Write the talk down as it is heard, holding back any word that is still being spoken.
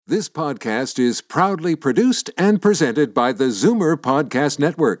This podcast is proudly produced and presented by the Zoomer Podcast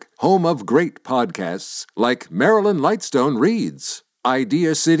Network, home of great podcasts like Marilyn Lightstone Reads,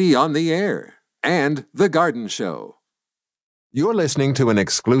 Idea City on the Air, and The Garden Show. You're listening to an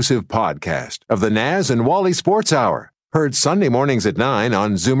exclusive podcast of the Naz and Wally Sports Hour, heard Sunday mornings at 9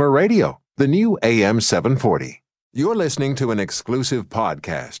 on Zoomer Radio, the new AM 740. You're listening to an exclusive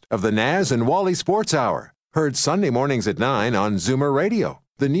podcast of the Naz and Wally Sports Hour, heard Sunday mornings at 9 on Zoomer Radio,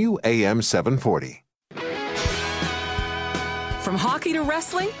 the new AM 740. From hockey to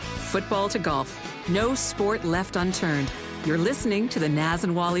wrestling, football to golf, no sport left unturned. You're listening to the Naz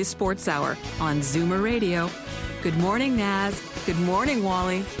and Wally Sports Hour on Zoomer Radio. Good morning, Naz. Good morning,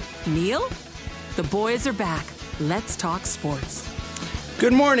 Wally. Neil? The boys are back. Let's talk sports.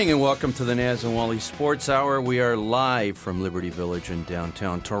 Good morning and welcome to the Naz and Wally Sports Hour. We are live from Liberty Village in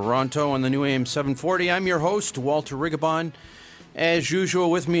downtown Toronto on the new AM 740. I'm your host, Walter Rigabon. As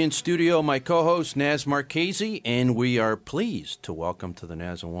usual, with me in studio, my co-host, Naz Marchese, and we are pleased to welcome to the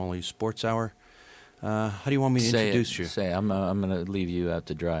Naz and Wally Sports Hour. How do you want me to introduce you? I'm going to leave you out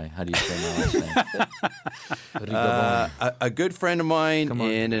to dry. How do you say my last name? A good friend of mine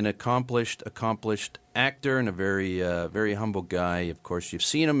and an accomplished actor and a very humble guy. Of course, you've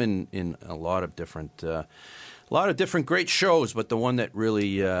seen him in a lot of different great shows, but the one that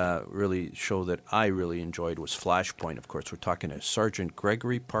really show that I really enjoyed was Flashpoint. Of course, we're talking to Sergeant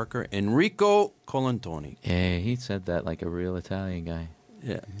Gregory Parker Enrico Colantoni. Yeah, he said that like a real Italian guy.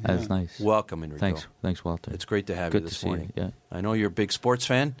 Yeah. That's nice. Welcome, Enrico. Thanks, Walter. It's great to have Good you this to see morning. you. Yeah. I know you're a big sports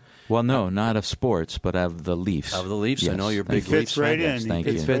fan. Well, no, not of sports, but of the Leafs. Of the Leafs, yes. I know you're a big Leafs fan. Thank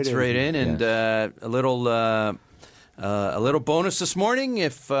you. It fits right in, and a little bonus this morning.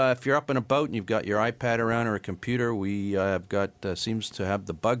 If you're up and about and you've got your iPad around or a computer, we have got seems to have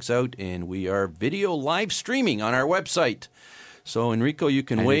the bugs out, and we are video live streaming on our website. So, Enrico, you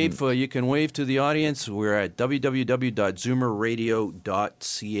can wave to the audience. We're at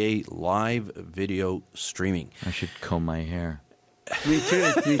www.zoomerradio.ca, live video streaming. I should comb my hair. Me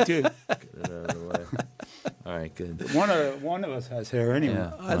too. Get it out of the way. All right, good. One of us has hair anyway.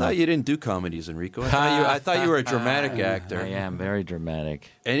 Yeah. I thought you didn't do comedies, Enrico. I thought you were a dramatic actor. I am very dramatic.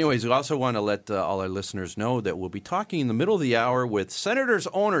 Anyways, we also want to let all our listeners know that we'll be talking in the middle of the hour with Senators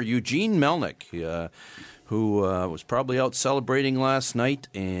owner Eugene Melnyk, who was probably out celebrating last night,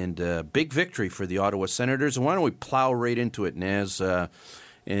 and big victory for the Ottawa Senators. And why don't we plow right into it, Naz?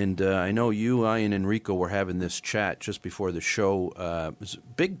 And I know you, I, and Enrico were having this chat just before the show. It was a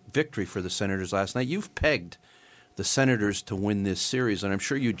big victory for the Senators last night. You've pegged the Senators to win this series, and I'm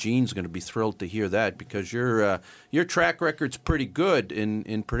sure Eugene's going to be thrilled to hear that because your track record's pretty good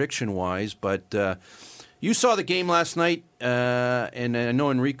in prediction-wise, but you saw the game last night, and I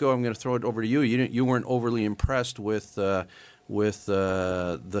know, Enrico, I'm going to throw it over to you. You weren't overly impressed with the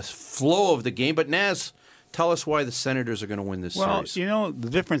flow of the game, but Naz, tell us why the Senators are going to win this series. Well, the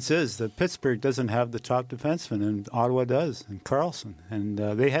difference is that Pittsburgh doesn't have the top defenseman, and Ottawa does, and Carlson. And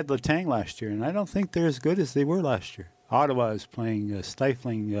they had Letang last year, and I don't think they're as good as they were last year. Ottawa is playing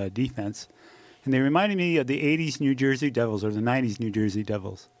stifling defense, and they reminded me of the 80s New Jersey Devils or the 90s New Jersey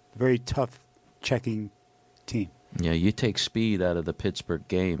Devils. Very tough checking team. Yeah, you take speed out of the Pittsburgh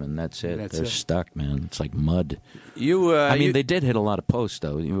game, and that's it. They're stuck, man. It's like mud. They did hit a lot of posts,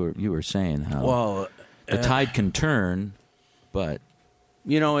 though. You were saying how the tide can turn, but at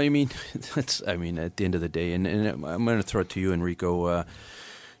the end of the day, and I'm going to throw it to you, Enrico.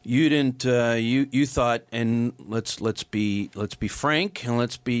 You didn't. You thought, and let's be frank and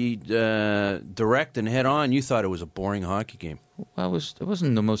let's be direct and head on. You thought it was a boring hockey game. Well, it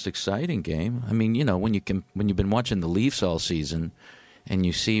wasn't the most exciting game. I mean, when you've been watching the Leafs all season, and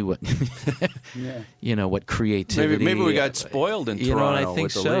you see what what creativity. Maybe we got spoiled in Toronto. I think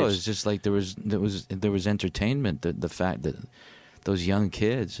with the so. Leafs. It's just like there was entertainment. The fact that those young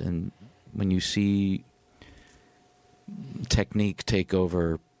kids, and when you see technique take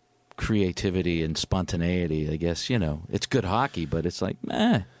over creativity and spontaneity, I guess it's good hockey, but it's like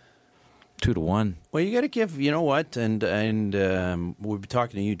 2-1. Well, you got to give, and we'll be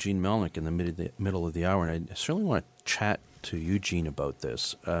talking to Eugene Melnyk in the middle of the hour, and I certainly want to chat to Eugene about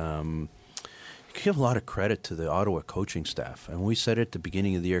this. You give a lot of credit to the Ottawa coaching staff, and we said it at the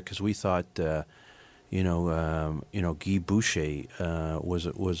beginning of the year because we thought, Guy Boucher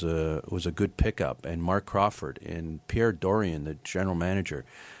was a good pickup, and Mark Crawford and Pierre Dorian, the general manager.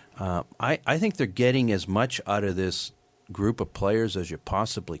 I think they're getting as much out of this group of players as you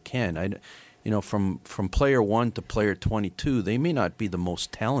possibly can. From player 1 to player 22, they may not be the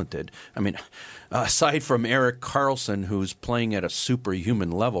most talented. I mean, aside from Erik Karlsson, who's playing at a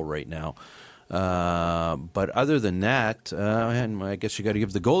superhuman level right now, But other than that, and I guess you got to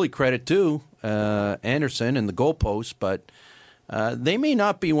give the goalie credit too, Anderson and the goalpost. But they may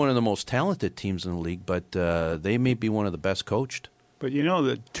not be one of the most talented teams in the league, but they may be one of the best coached. But you know,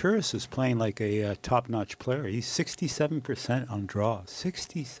 the Turris is playing like a top-notch player. He's 67% on draw.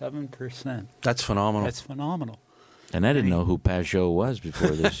 67%. That's phenomenal. That's phenomenal. And I didn't know who Pajot was before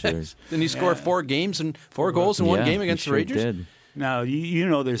this year. Didn't he score 4 goals in one game against the Rangers? Did. Now, you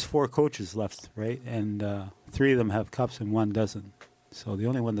know there's 4 coaches left, right? And 3 of them have cups and 1 doesn't. So the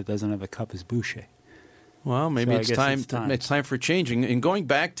only one that doesn't have a cup is Boucher. Well, maybe it's time. It's time for changing. And going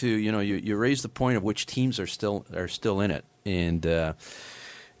back to, you raised the point of which teams are still in it. And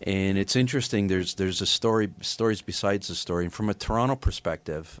it's interesting. There's a stories besides the story. And from a Toronto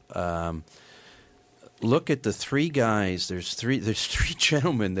perspective, look at the 3 guys. There's three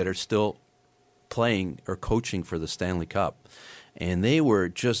gentlemen that are still playing or coaching for the Stanley Cup, and they were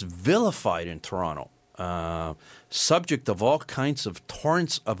just vilified in Toronto. Subject of all kinds of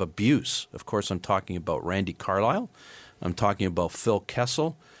torrents of abuse. Of course, I'm talking about Randy Carlyle. I'm talking about Phil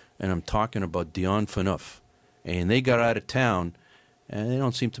Kessel, and I'm talking about Dion Phaneuf. And they got out of town, and they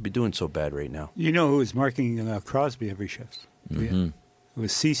don't seem to be doing so bad right now. You know who was marking Crosby every shift? Mm-hmm. It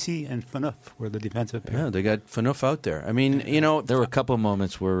was Ceci and Phaneuf were the defensive pair. Yeah, they got Phaneuf out there. I mean, there were a couple of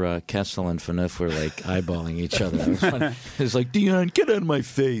moments where Kessel and Phaneuf were like eyeballing each other. It was like, Dion, get out of my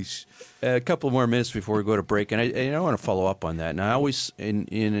face. A couple more minutes before we go to break, and I want to follow up on that. And I always,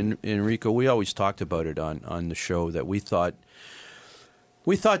 in Enrico, we always talked about it on the show that we thought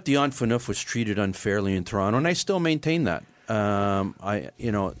Dion Phaneuf was treated unfairly in Toronto, and I still maintain that.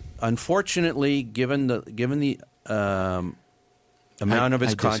 Unfortunately, given the amount of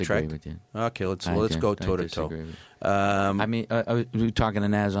his contract. With you. Okay, let's go toe to toe. I mean, we were talking to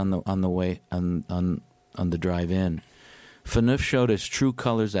Naz on the way on the drive in. Phaneuf showed his true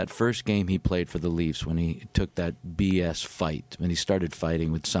colors that first game he played for the Leafs when he took that BS fight, when he started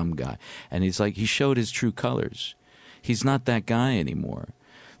fighting with some guy, and he showed his true colors. He's not that guy anymore.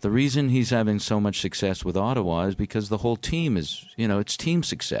 The reason he's having so much success with Ottawa is because the whole team is, it's team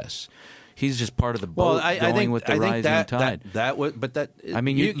success. He's just part of the boat with the rising tide. That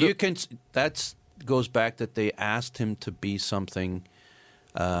goes back that they asked him to be something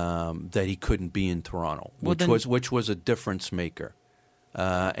that he couldn't be in Toronto, which was a difference maker.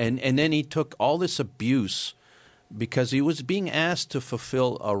 And then he took all this abuse because he was being asked to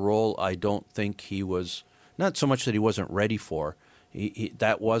fulfill a role I don't think he was, not so much that he wasn't ready for,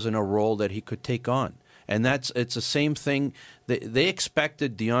 that wasn't a role that he could take on. And it's the same thing. They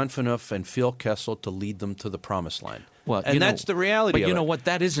expected Dion Phaneuf and Phil Kessel to lead them to the promised land. Well, that's the reality. But you know what?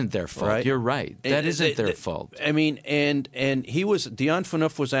 That isn't their fault. Right? You're right. That isn't their fault. I mean, and Dion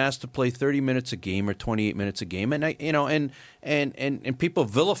Phaneuf was asked to play 30 minutes a game or 28 minutes a game, and people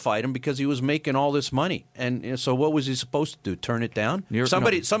vilified him because he was making all this money. And so, what was he supposed to do? Turn it down?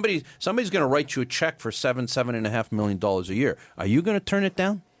 Somebody's going to write you a check for $7.5 million a year. Are you going to turn it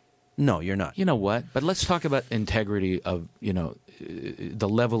down? No, you're not. You know what? But let's talk about integrity of, the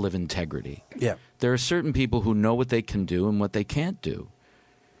level of integrity. Yeah. There are certain people who know what they can do and what they can't do.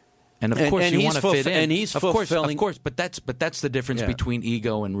 And of course you want to fit in. And he's fulfilling. Of course, but that's the difference between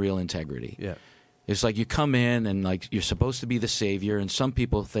ego and real integrity. Yeah. It's like you come in and you're supposed to be the savior, and some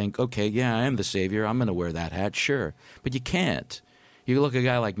people think, okay, yeah, I am the savior. I'm going to wear that hat, sure. But you can't. You look at a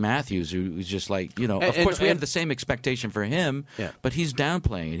guy like Matthews, who's just of course we have the same expectation for him, but he's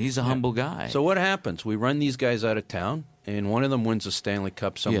downplaying it. He's a humble guy. So what happens? We run these guys out of town, and one of them wins a Stanley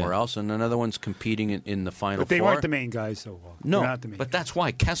Cup somewhere else, and another one's competing in the Final Four. But they weren't the main guys, so no. Not the main but guys. That's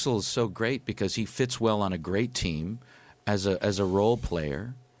why Kessel is so great, because he fits well on a great team as a role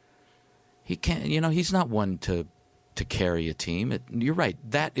player. He can't, he's not one to carry a team. You're right.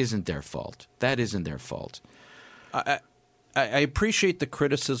 That isn't their fault. I appreciate the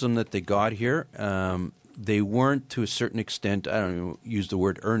criticism that they got here. They weren't, to a certain extent, I don't use the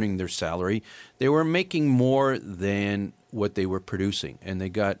word earning their salary. They were making more than what they were producing,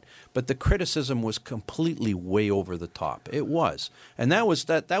 but the criticism was completely way over the top. It was, and that was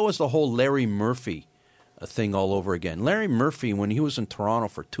the whole Larry Murphy thing all over again. Larry Murphy, when he was in Toronto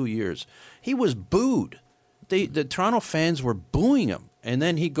for 2 years, he was booed. The Toronto fans were booing him, and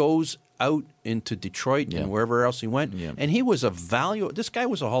then he goes out into Detroit and wherever else he went, and he was this guy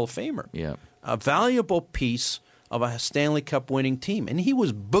was a Hall of Famer, a valuable piece of a Stanley Cup winning team, and he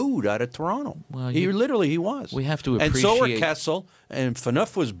was booed out of Toronto. Well, he was. We have to appreciate. And so were Kessel, and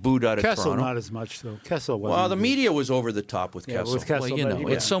Phaneuf was booed out of Kessel, Toronto. not as much though. Kessel wasn't. Well, the media was over the top with Kessel. With Kessel,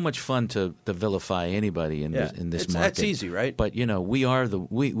 it's so much fun to vilify anybody in this market. That's easy, right? But we are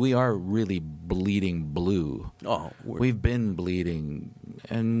we are really bleeding blue. Oh, we've been bleeding,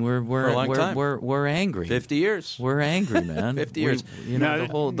 and we're for a long time. We're angry. 50 years. We're angry, man. 50 years.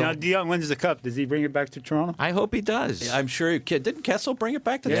 Now Dion wins the cup. Does he bring it back to Toronto? I hope he does. I'm sure. Didn't Kessel bring it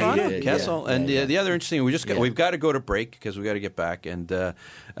back to Toronto? He did. Kessel. And the other interesting, we've got to go to break because we got to get back. And PK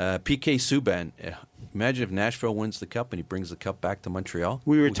Subban. Imagine if Nashville wins the cup and he brings the cup back to Montreal.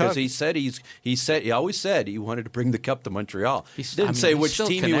 Because he always said he wanted to bring the cup to Montreal. He didn't say which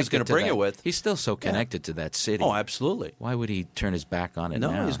team he was going to bring it with. He's still so connected to that city. Oh, absolutely. Why would he turn his back on it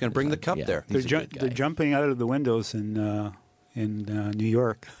now? No, he's going to bring the cup there. They're jumping out of the windows in New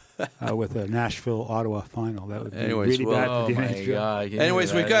York. With a Nashville-Ottawa final, that would be really bad for the NHL.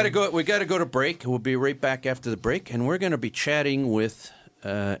 Anyways, we got to go to break. We'll be right back after the break, and we're going to be chatting with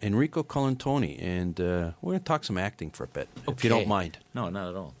Enrico Colantoni, and we're going to talk some acting for a bit, if you don't mind. No, not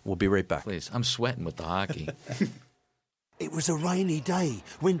at all. We'll be right back. Please, I'm sweating with the hockey. It was a rainy day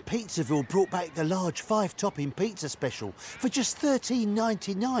when Pizzaville brought back the large 5-topping pizza special for just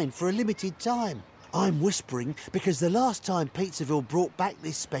 $13.99 for a limited time. I'm whispering because the last time Pizzaville brought back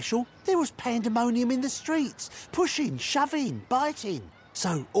this special, there was pandemonium in the streets, pushing, shoving, biting.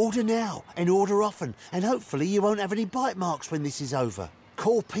 So order now and order often, and hopefully you won't have any bite marks when this is over.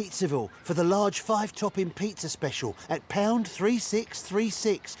 Call Pizzaville for the large 5-topping pizza special at pound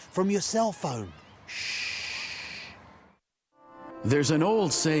 3636 from your cell phone. There's an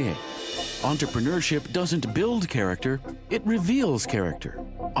old saying, entrepreneurship doesn't build character, it reveals character.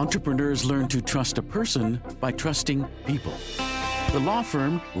 Entrepreneurs learn to trust a person by trusting people. The law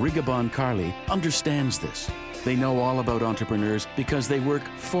firm Rigabon Carly understands this. They know all about entrepreneurs because they work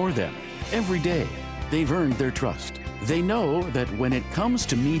for them. Every day, they've earned their trust. They know that when it comes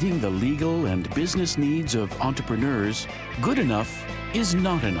to meeting the legal and business needs of entrepreneurs, good enough is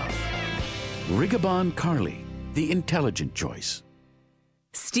not enough. Rigabon Carly, the intelligent choice.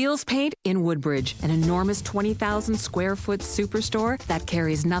 Steele's Paint in Woodbridge, an enormous 20,000 square foot superstore that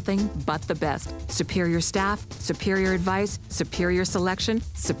carries nothing but the best. Superior staff, superior advice, superior selection,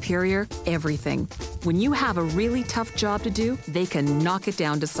 superior everything. When you have a really tough job to do, they can knock it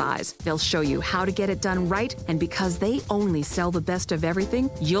down to size. They'll show you how to get it done right, and because they only sell the best of everything,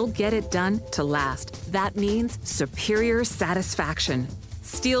 you'll get it done to last. That means superior satisfaction.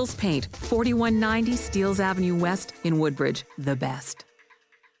 Steele's Paint, 4190 Steeles Avenue West in Woodbridge, the best.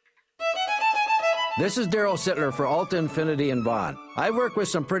 This is Daryl Sittler for Alta Infinity in Vaughan. I've worked with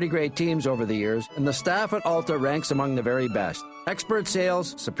some pretty great teams over the years, and the staff at Alta ranks among the very best. Expert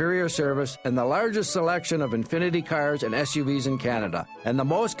sales, superior service, and the largest selection of Infinity cars and SUVs in Canada, and the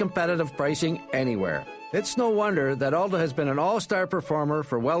most competitive pricing anywhere. It's no wonder that Alta has been an all-star performer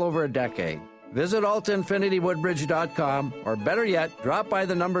for well over a decade. Visit AltaInfinityWoodbridge.com, or better yet, drop by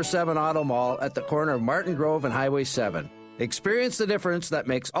the number 7 Auto Mall at the corner of Martin Grove and Highway 7. Experience the difference that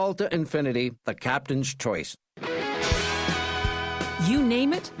makes Alta Infinity the captain's choice. You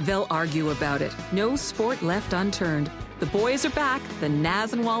name it, they'll argue about it. No sport left unturned. The boys are back, the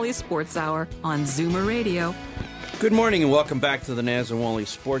Naz and Wally Sports Hour on Zoomer Radio. Good morning and welcome back to the Naz and Wally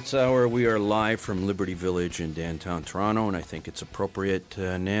Sports Hour. We are live from Liberty Village in downtown Toronto, and I think it's appropriate,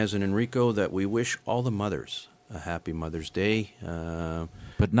 Naz and Enrico, that we wish all the mothers a happy Mother's Day.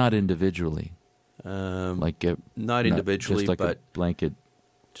 But not individually. Not individually, just like but a blanket.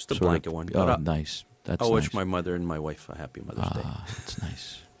 Just a blanket one. Oh, nice. That's I'll wish my mother and my wife a happy Mother's Day. That's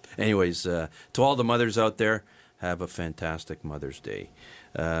nice. Anyways, to all the mothers out there, have a fantastic Mother's Day.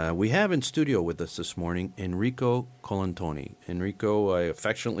 We have in studio with us this morning Enrico Colantoni. Enrico, I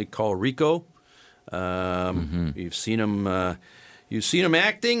affectionately call Rico. You've seen him. You've seen him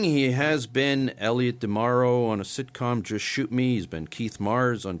acting. He has been Elliot DeMauro on a sitcom, Just Shoot Me. He's been Keith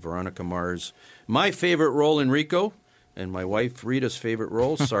Mars on Veronica Mars. My favorite role, Enrico, and my wife Rita's favorite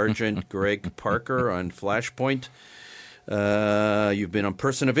role, Sergeant Greg Parker on Flashpoint. You've been on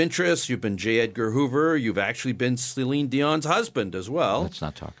Person of Interest. You've been J. Edgar Hoover. You've actually been Celine Dion's husband as well. Let's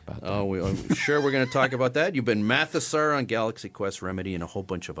not talk about that. I'm sure we're going to talk about that. You've been Mathesar on Galaxy Quest Remedy and a whole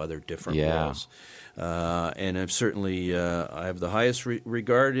bunch of other different roles. And I've certainly I have the highest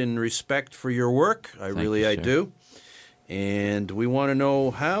regard and respect for your work. I do. And we want to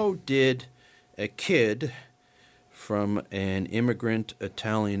know, how did a kid from an immigrant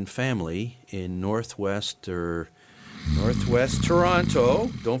Italian family in northwest or Northwest Toronto.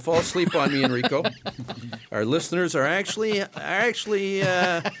 Don't fall asleep on me, Enrico. Our listeners are actually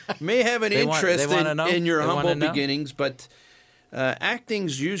may have an interest in your humble beginnings, but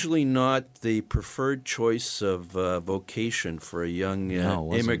acting's usually not the preferred choice of vocation for a young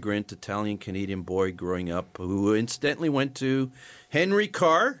immigrant Italian-Canadian boy growing up who incidentally went to Henry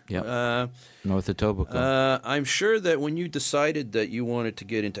Carr. North Etobicoke. I'm sure that when you decided that you wanted to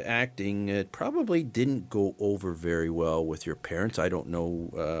get into acting, it probably didn't go over very well with your parents. I don't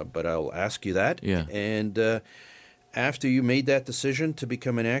know, but I'll ask you that. Yeah. And after you made that decision to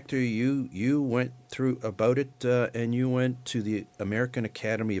become an actor, you went through about it, and you went to the American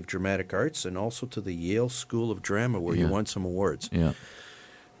Academy of Dramatic Arts and also to the Yale School of Drama, where you won some awards. Yeah.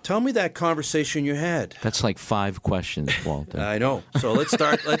 Tell me that conversation you had. That's like 5 questions, Walter. I know. So let's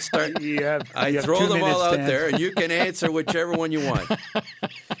start. I throw them all out there, and you can answer whichever one you want.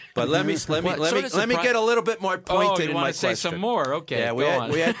 But let me get a little bit more pointed in my question. You want to say some more? Okay. Yeah,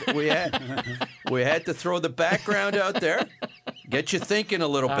 we had to throw the background out there, get you thinking a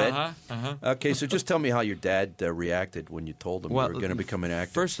little bit. Okay, so just tell me how your dad reacted when you told him you were going to become an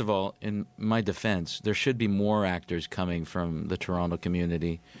actor. First of all, in my defense, there should be more actors coming from the Toronto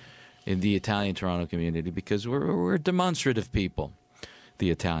community, in the Italian Toronto community, because we're demonstrative people,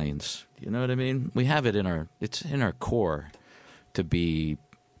 the Italians. You know what I mean? We have it it's in our core to be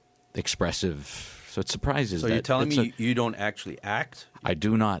expressive. So it surprises. So you're telling me you don't actually act? I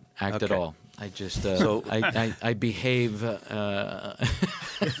do not act at all. I just I behave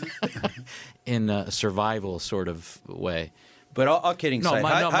in a survival sort of way. But all kidding aside,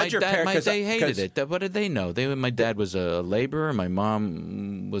 my dad hated it. What did they know? My dad was a laborer. My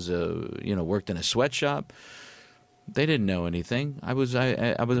mom was worked in a sweatshop. They didn't know anything. I was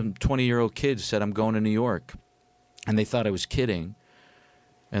a 20-year-old kid who said I'm going to New York, and they thought I was kidding,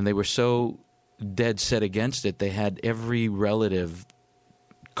 and they were so dead set against it. They had every relative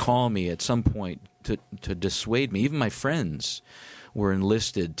call me at some point to dissuade me. Even my friends were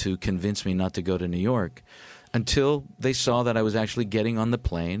enlisted to convince me not to go to New York, until they saw that I was actually getting on the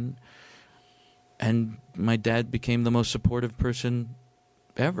plane, and my dad became the most supportive person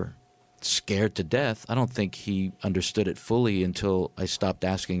ever. Scared to death. I don't think he understood it fully until I stopped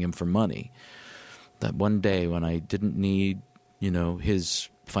asking him for money. That one day when I didn't need, his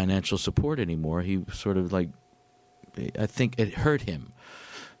financial support anymore, he sort of I think it hurt him.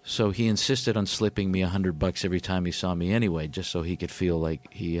 So he insisted on slipping me $100 every time he saw me anyway, just so he could feel like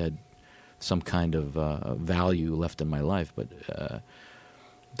he had some kind of value left in my life. But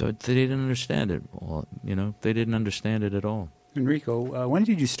they didn't understand it. They didn't understand it at all. Enrico, when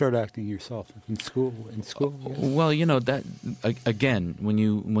did you start acting yourself? In school? Well, that again, when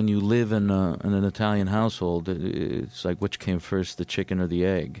you live in an Italian household, it's like which came first, the chicken or the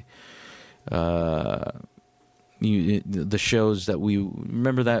egg? The shows that we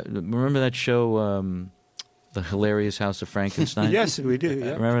remember that show. The Hilarious House of Frankenstein? Yes, we do.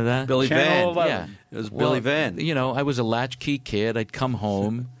 Yeah. Remember that? Billy Channel Van. 11. Yeah, it was Billy Van. I was a latchkey kid. I'd come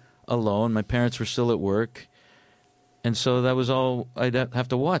home alone. My parents were still at work. And so that was all I'd have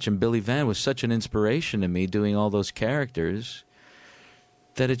to watch. And Billy Van was such an inspiration to me, doing all those characters,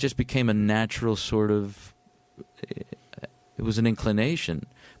 that it just became a natural sort of... It was an inclination.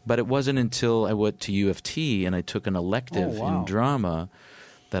 But it wasn't until I went to U of T and I took an elective in drama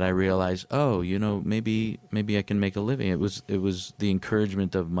that I realized, maybe I can make a living. It was the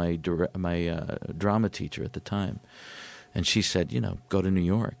encouragement of my drama teacher at the time, and she said, go to New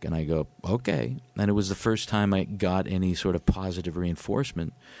York, and I go, okay. And it was the first time I got any sort of positive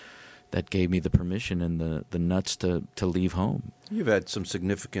reinforcement that gave me the permission and the nuts to leave home. You've had some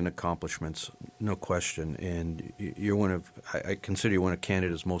significant accomplishments, no question, and you're I consider you one of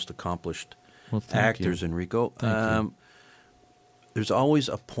Canada's most accomplished actors, Enrico. Thank you. There's always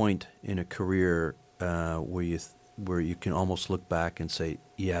a point in a career where you can almost look back and say,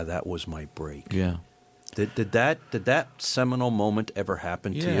 "Yeah, that was my break." Yeah. Did that seminal moment ever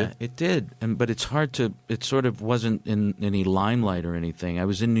happen to you? Yeah, it did. But it's hard to. It sort of wasn't in any limelight or anything. I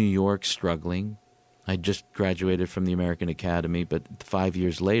was in New York struggling. I just graduated from the American Academy, but 5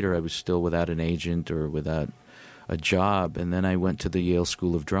 years later, I was still without an agent or without a job. And then I went to the Yale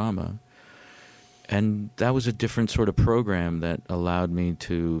School of Drama. And that was a different sort of program that allowed me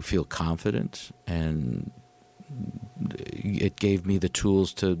to feel confident, and it gave me the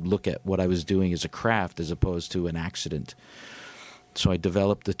tools to look at what I was doing as a craft as opposed to an accident. So I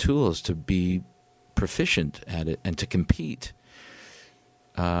developed the tools to be proficient at it and to compete.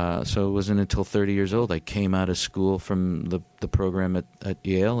 So it wasn't until 30 years old I came out of school from the program at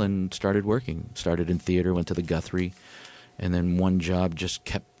Yale and started working. Started in theater, went to the Guthrie, and then one job just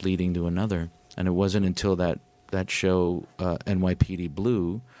kept leading to another. And it wasn't until that show, NYPD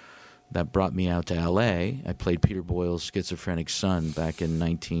Blue, that brought me out to L.A. I played Peter Boyle's schizophrenic son back in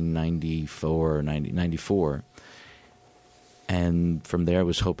 1994 or 94. And from there, it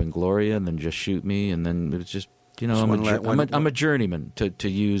was Hope and Gloria, and then Just Shoot Me, and then it was just, I'm a journeyman, to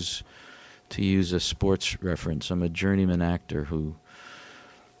use a sports reference. I'm a journeyman actor who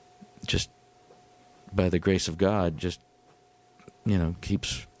just, by the grace of God, just,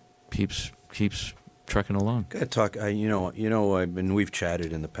 keeps trucking along. Gotta talk. We've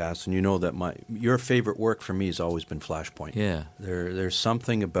chatted in the past, and you know that your favorite work for me has always been Flashpoint. Yeah, there's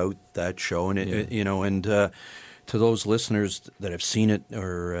something about that show, and to those listeners that have seen it,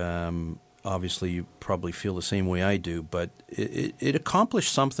 or obviously you probably feel the same way I do, but it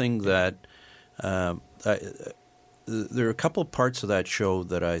accomplished something that there are a couple of parts of that show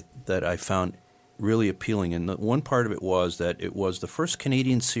that I found really appealing, and one part of it was that it was the first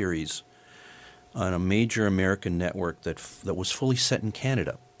Canadian series on a major American network that was fully set in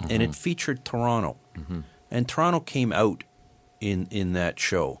Canada, and it featured Toronto, and Toronto came out in that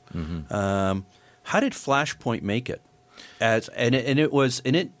show. How did Flashpoint make it? It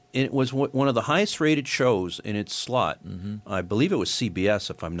was one of the highest rated shows in its slot. I believe it was CBS,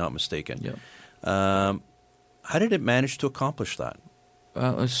 if I'm not mistaken. Yep. How did it manage to accomplish that?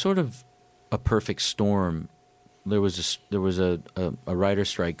 It was sort of a perfect storm. There was a writer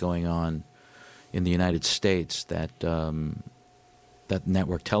strike going on in the United States that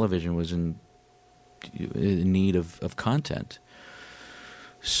network television was in need of content.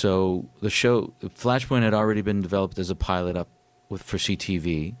 So the show Flashpoint had already been developed as a pilot for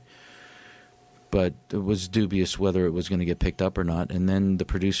CTV, but it was dubious whether it was going to get picked up or not. And then the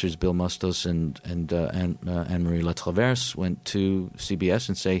producers Bill Mustos and Anne-Marie Latraverse went to CBS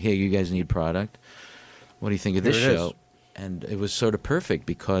and say, "Hey, you guys need product. What do you think of this show?" And it was sort of perfect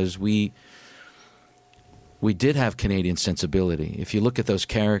because we did have Canadian sensibility. If you look at those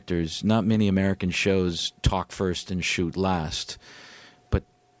characters, not many American shows talk first and shoot last. But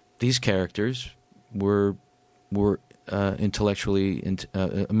these characters were intellectually,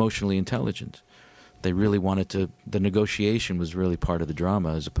 emotionally intelligent. They really wanted to. The negotiation was really part of the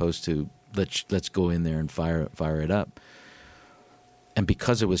drama, as opposed to let's go in there and fire it up. And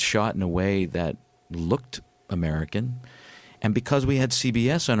because it was shot in a way that looked American, and because we had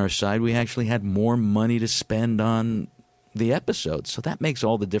CBS on our side, we actually had more money to spend on the episodes. So that makes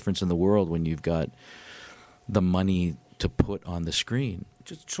all the difference in the world when you've got the money to put on the screen.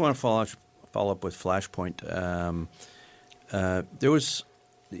 Just want to follow up with Flashpoint. There was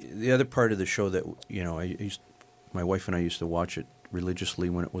the other part of the show that my wife and I used to watch it religiously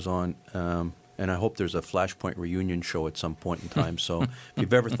when it was on. And I hope there's a Flashpoint reunion show at some point in time. So if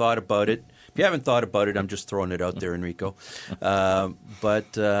you've ever thought about it, if you haven't thought about it, I'm just throwing it out there, Enrico.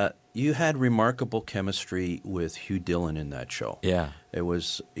 But you had remarkable chemistry with Hugh Dillon in that show. Yeah, it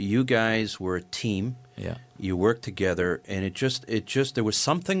was, you guys were a team. Yeah, you worked together, and it just there was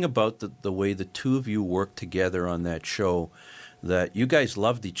something about the way the two of you worked together on that show that you guys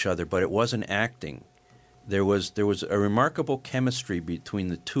loved each other, but it wasn't acting. There was a remarkable chemistry between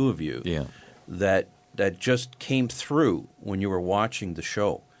the two of you. Yeah. That just came through when you were watching the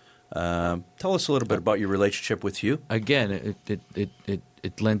show. Tell us a little bit about your relationship with Hugh. Again,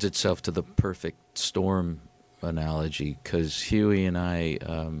 it lends itself to the perfect storm analogy, because Huey and I,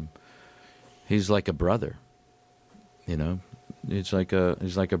 he's like a brother. He's like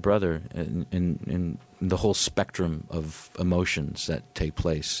a brother in the whole spectrum of emotions that take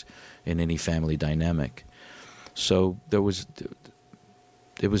place in any family dynamic. So it was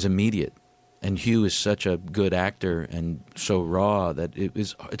immediate. And Hugh is such a good actor and so raw that it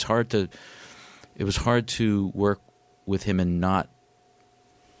was hard to work with him and not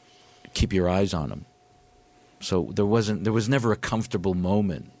keep your eyes on him. So there was never a comfortable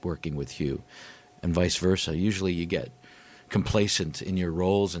moment working with Hugh, and vice versa. Usually you get complacent in your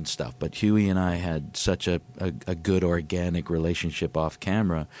roles and stuff, but Huey and I had such a good organic relationship off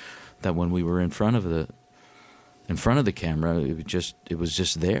camera that when we were in front of the camera, it was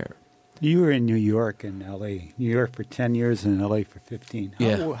just there. You were in New York and L.A. New York for 10 years and L.A. for 15.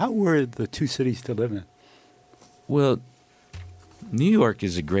 How were the two cities to live in? Well, New York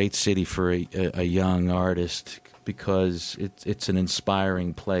is a great city for a young artist because it's an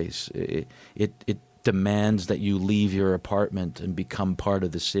inspiring place. It demands that you leave your apartment and become part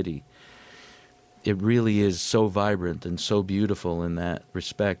of the city. It really is so vibrant and so beautiful in that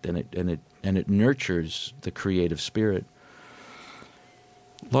respect, and it nurtures the creative spirit.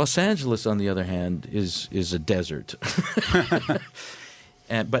 Los Angeles, on the other hand, is a desert.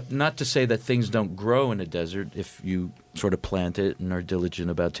 But not to say that things don't grow in a desert if you sort of plant it and are diligent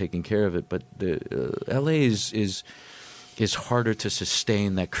about taking care of it. But L.A. is harder to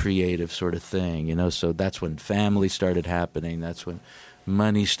sustain that creative sort of thing, you know. So that's when family started happening. That's when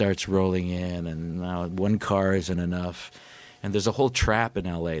money starts rolling in, and now one car isn't enough. And there's a whole trap in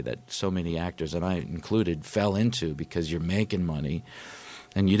L.A. that so many actors, and I included, fell into because you're making money,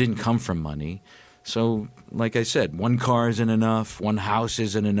 and you didn't come from money. So, like I said, one car isn't enough, one house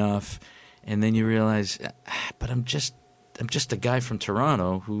isn't enough, and then you realize, but I'm just a guy from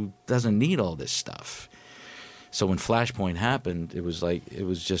Toronto who doesn't need all this stuff. So when Flashpoint happened, it was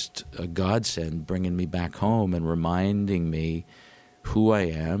just a godsend, bringing me back home and reminding me who I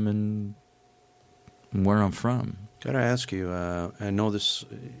am and where I'm from. Got to ask you, I know this.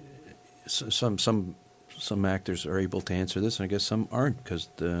 Some actors are able to answer this, and I guess some aren't because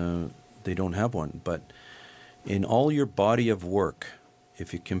they don't have one. But in all your body of work,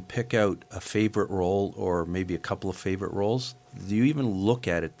 if you can pick out a favorite role or maybe a couple of favorite roles, do you even look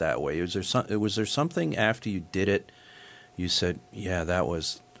at it that way? Was there something after you did it, you said, yeah, that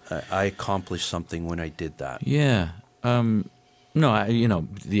was I accomplished something when I did that? Yeah. No,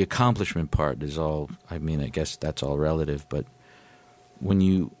 the accomplishment part is all. I mean, I guess that's all relative. But when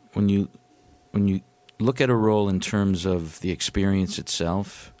you look at a role in terms of the experience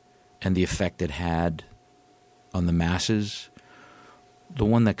itself and the effect it had on the masses, the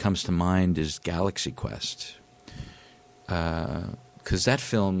one that comes to mind is Galaxy Quest, because that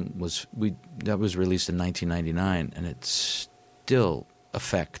film was released in 1999, and it still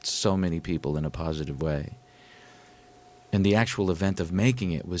affects so many people in a positive way. And the actual event of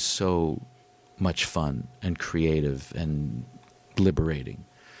making it was so much fun and creative and liberating.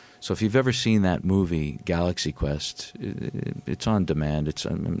 So if you've ever seen that movie, Galaxy Quest, it's on demand.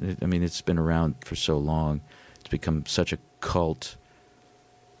 It's been around for so long. It's become such a cult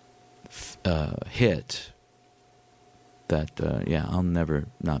hit that, I'll never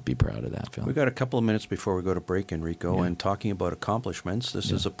not be proud of that film. We've got a couple of minutes before we go to break, Enrico, and talking about accomplishments,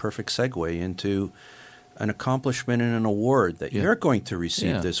 this is a perfect segue into an accomplishment and an award that you're going to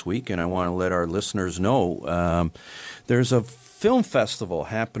receive this week, and I want to let our listeners know. There's a film festival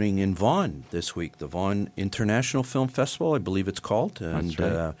happening in Vaughan this week, the Vaughan International Film Festival, I believe it's called. And, that's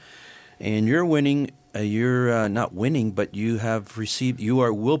right. And you're winning. You're not winning, but you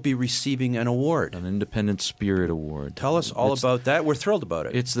will be receiving an award, an Independent Spirit Award. Tell us all about that. We're thrilled about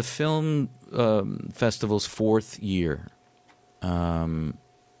it. It's the film festival's 4th year. And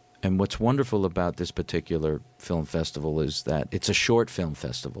what's wonderful about this particular film festival is that it's a short film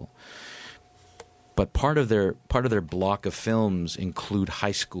festival. But part of their block of films include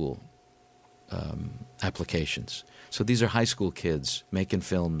high school applications. So these are high school kids making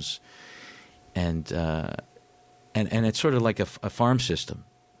films, and it's sort of like a farm system,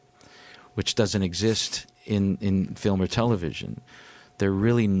 which doesn't exist in film or television. They're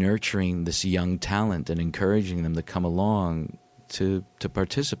really nurturing this young talent and encouraging them to come along to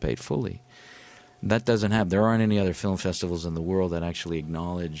participate fully. That doesn't happen. There aren't any other film festivals in the world that actually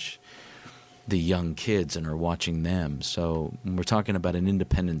acknowledge the young kids and are watching them. So when we're talking about an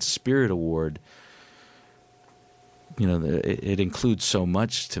Independent Spirit Award, it includes so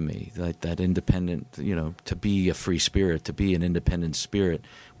much to me, like that independent, to be a free spirit, to be an independent spirit,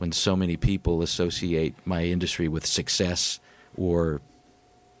 when so many people associate my industry with success or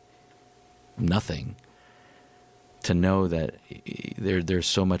nothing. To know that there's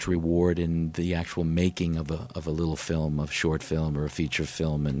so much reward in the actual making of a little film, a short film or a feature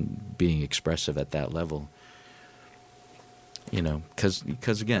film, and being expressive at that level.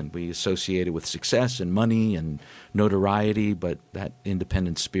 Because again, we associate it with success and money and notoriety, but that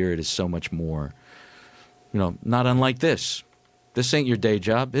independent spirit is so much more. Not unlike this. This ain't your day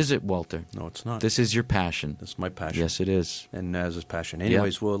job, is it, Walter? No, it's not. This is your passion. This is my passion. Yes, it is. And Naz's passion.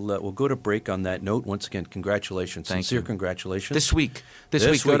 Anyways, we'll go to break on that note. Once again, congratulations. Thank Sincere you. Congratulations. This week.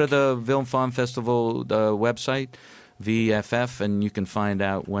 Go to the Film Farm Festival website, VFF, and you can find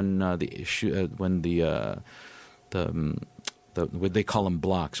out when they call them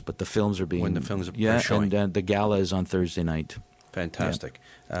blocks, but the films are being... When the films are showing. And the gala is on Thursday night. Fantastic.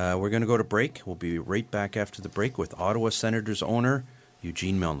 Yeah. We're going to go to break. We'll be right back after the break with Ottawa Senators owner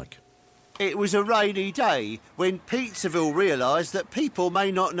Eugene Melnyk. It was a rainy day when Pizzaville realised that people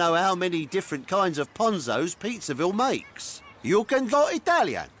may not know how many different kinds of ponzos Pizzaville makes. You can go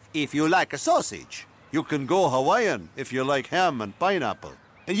Italian if you like a sausage. You can go Hawaiian if you like ham and pineapple.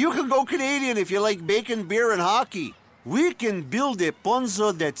 And you can go Canadian if you like bacon, beer and hockey. We can build a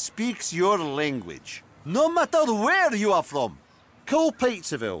ponzo that speaks your language, no matter where you are from. Call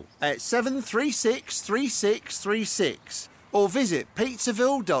Pizzaville at 736-3636. or visit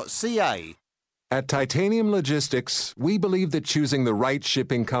pizzaville.ca. At Titanium Logistics, we believe that choosing the right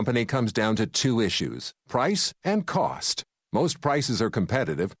shipping company comes down to two issues: price and cost. Most prices are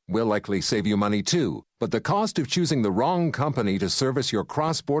competitive, will likely save you money too, but the cost of choosing the wrong company to service your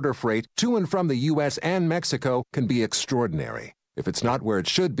cross-border freight to and from the U.S. and Mexico can be extraordinary. If it's not where it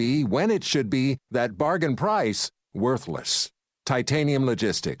should be, when it should be, that bargain price, worthless. Titanium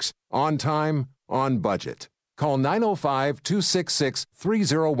Logistics. On time, on budget. Call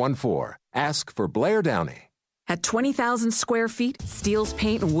 905-266-3014. Ask for Blair Downey. At 20,000 square feet, Steele's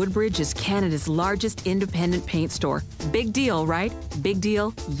Paint in Woodbridge is Canada's largest independent paint store. Big deal, right? Big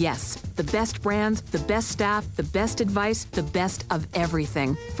deal? Yes. The best brands, the best staff, the best advice, the best of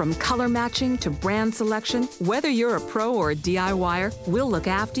everything. From color matching to brand selection, whether you're a pro or a DIYer, we'll look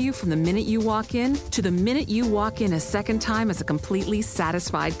after you from the minute you walk in to the minute you walk in a second time as a completely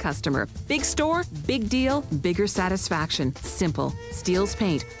satisfied customer. Big store, big deal, bigger satisfaction. Simple. Steele's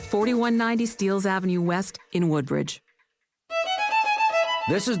Paint, 4190 Steeles Avenue West in Woodbridge.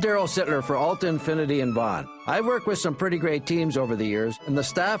 This is Daryl Sittler for Alta Infinity in Vaughan. I've worked with some pretty great teams over the years, and the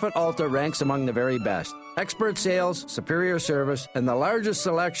staff at Alta ranks among the very best. Expert sales, superior service, and the largest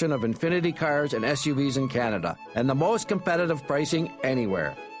selection of Infinity cars and SUVs in Canada, and the most competitive pricing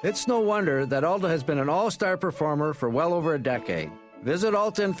anywhere. It's no wonder that Alta has been an all-star performer for well over a decade. Visit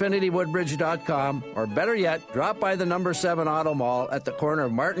AltaInfinityWoodbridge.com, or better yet, drop by the number 7 Auto Mall at the corner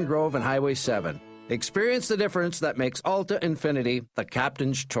of Martin Grove and Highway 7. Experience the difference that makes Alta Infinity the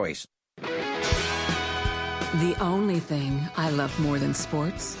captain's choice. The only thing I love more than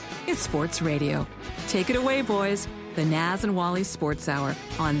sports is sports radio. Take it away, boys. The Naz and Wally Sports Hour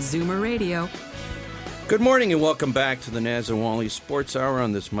on Zoomer Radio. Good morning and welcome back to the Naz and Wally Sports Hour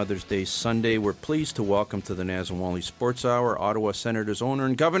on this Mother's Day Sunday. We're pleased to welcome to the Naz and Wally Sports Hour Ottawa Senators owner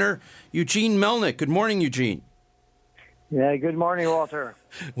and governor, Eugene Melnyk. Good morning, Eugene. Yeah, good morning, Walter.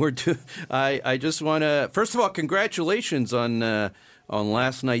 I just want to, first of all, congratulations on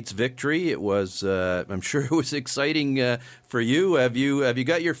last night's victory. It was, I'm sure it was exciting for you. Have you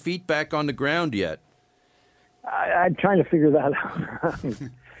got your feet back on the ground yet? I'm trying to figure that out.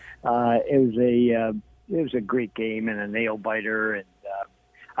 It was a great game and a nail biter, and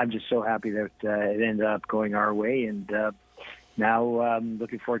I'm just so happy that it ended up going our way. And now I'm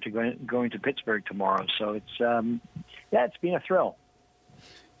looking forward to going to Pittsburgh tomorrow. So it's been a thrill.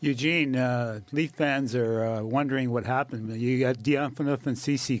 Eugene, Leaf fans are wondering what happened. You got Dion Phaneuf and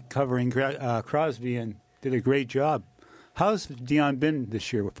Ceci covering Crosby and did a great job. How's Dion been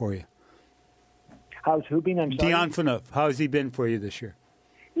this year for you? How's who been? I'm sorry? Dion Phaneuf. How's he been for you this year?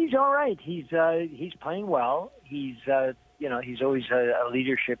 He's all right. He's playing well. He's he's always a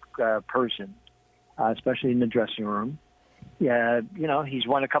leadership person, especially in the dressing room. Yeah, he's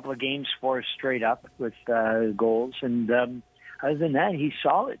won a couple of games for us straight up with goals, and other than that, he's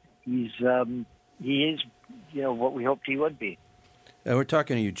solid. He is what we hoped he would be. We're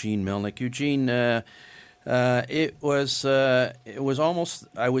talking to Eugene Melnyk. Eugene, it was almost,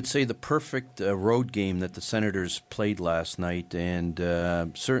 I would say, the perfect road game that the Senators played last night, and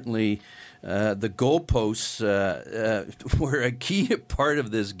certainly the goalposts were a key part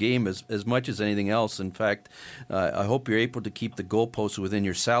of this game as much as anything else. In fact, I hope you're able to keep the goalposts within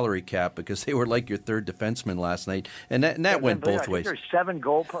your salary cap because they were like your third defenseman last night, and that went both ways. There's 7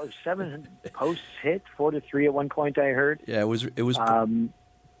 posts hit, 4-3 at one point. I heard. Yeah, it was.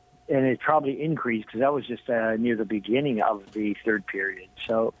 And it probably increased because that was just near the beginning of the third period.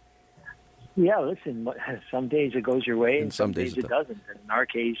 So, yeah, listen, some days it goes your way and some days it doesn't. And in our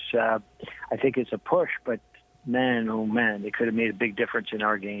case, I think it's a push, but man, oh man, it could have made a big difference in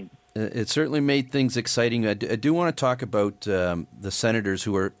our game. It certainly made things exciting. I do want to talk about the Senators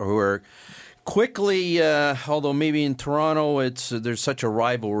who are quickly, although maybe in Toronto there's such a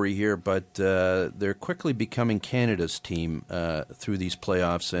rivalry here, but they're quickly becoming Canada's team through these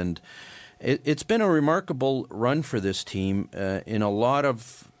playoffs. And it's been a remarkable run for this team in a lot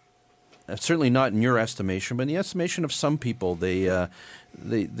of, certainly not in your estimation, but in the estimation of some people. They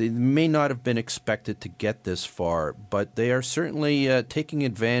may not have been expected to get this far, but they are certainly taking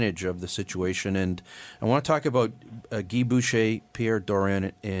advantage of the situation. And I want to talk about Guy Boucher, Pierre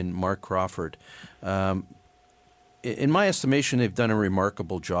Dorion, and Mark Crawford. In my estimation, they've done a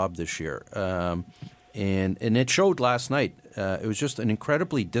remarkable job this year. And it showed last night. It was just an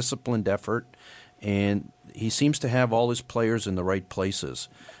incredibly disciplined effort, and he seems to have all his players in the right places.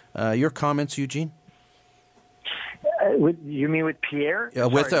 Your comments, Eugene? You mean with Pierre?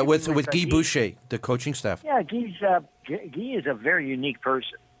 With Guy Boucher, the coaching staff. Yeah, Guy is a very unique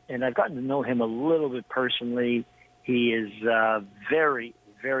person, and I've gotten to know him a little bit personally. He is very,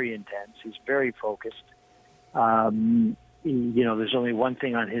 very intense. He's very focused. there's only one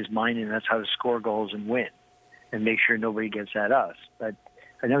thing on his mind, and that's how to score goals and win and make sure nobody gets at us. But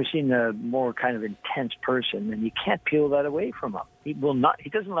I've never seen a more kind of intense person, and you can't peel that away from him. He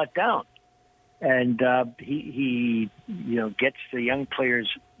doesn't let down. And he gets the young players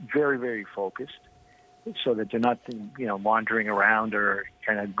very, very focused so that they're not, wandering around or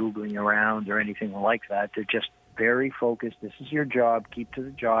kind of Googling around or anything like that. They're just very focused. This is your job. Keep to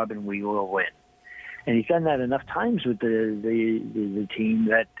the job, and we will win. And he's done that enough times with the team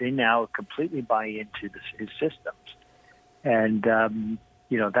that they now completely buy into his systems. And,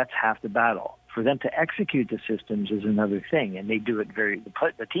 that's half the battle. For them to execute the systems is another thing, and they do it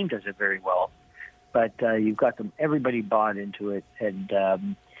the team does it very well. But you've got everybody bought into it, and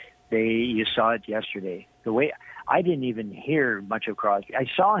you saw it yesterday. The way I didn't even hear much of Crosby. I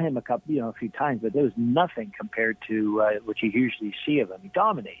saw him a few times, but there was nothing compared to what you usually see of him. He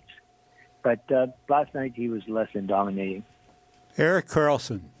dominates. But last night he was less than dominating. Erik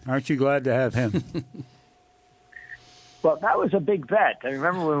Karlsson, aren't you glad to have him? Well, that was a big bet. I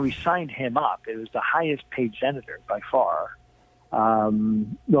remember when we signed him up, it was the highest paid Senator by far.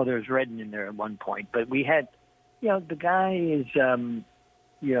 Well, there was Redden in there at one point, but we had, the guy is,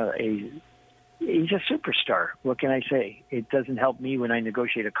 he's a superstar. What can I say? It doesn't help me when I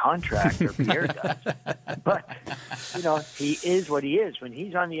negotiate a contract, or Pierre does. But, he is what he is. When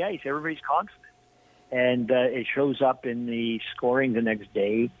he's on the ice, everybody's confident. And it shows up in the scoring the next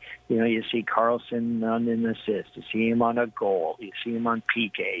day. You see Karlsson on an assist. You see him on a goal. You see him on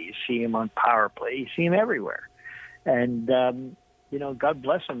PK. You see him on power play. You see him everywhere. And, God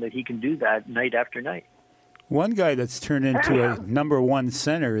bless him that he can do that night after night. One guy that's turned into a number one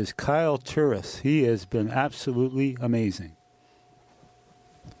center is Kyle Turris. He has been absolutely amazing.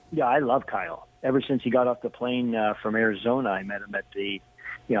 Yeah, I love Kyle. Ever since he got off the plane from Arizona, I met him at he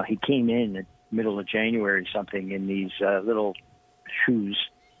came in at middle of January or something in these little shoes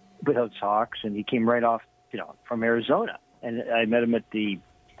without socks, and he came right off, from Arizona. And I met him at the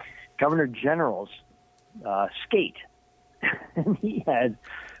Governor General's skate. And he had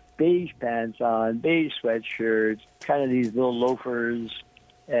beige pants on, beige sweatshirts, kind of these little loafers.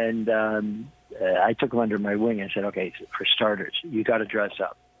 And I took him under my wing and said, okay, for starters, you got to dress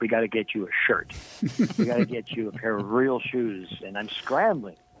up. We got to get you a shirt. We got to get you a pair of real shoes. And I'm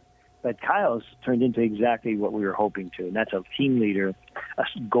scrambling. But Kyle's turned into exactly what we were hoping to, and that's a team leader, a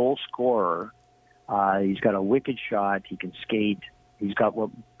goal scorer. He's got a wicked shot. He can skate. He's got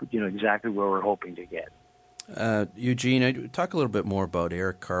exactly what we're hoping to get. Eugene, talk a little bit more about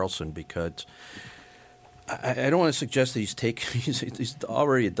Erik Karlsson, because I don't want to suggest that he's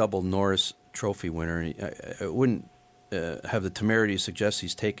already a double Norris Trophy winner. I wouldn't have the temerity to suggest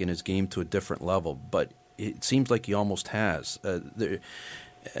he's taken his game to a different level, but it seems like he almost has. I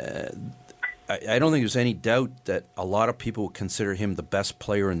don't think there's any doubt that a lot of people would consider him the best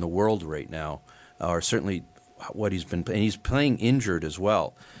player in the world right now, or certainly what he's been playing. He's playing injured as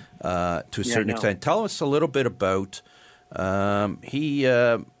well, to a certain extent. Tell us a little bit about he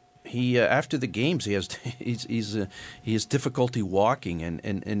after the games he has difficulty walking,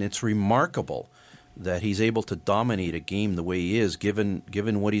 and it's remarkable that he's able to dominate a game the way he is, given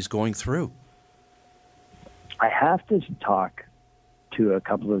what he's going through. I have to talk to a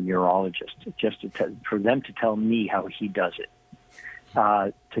couple of neurologists just for them to tell me how he does it.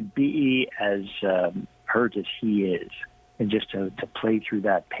 To be as hurt as he is, and just to play through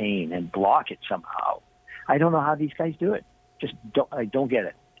that pain and block it somehow. I don't know how these guys do it. I don't get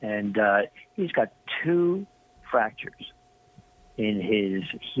it. And he's got 2 fractures in his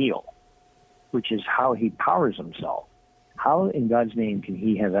heel, which is how he powers himself. How in God's name can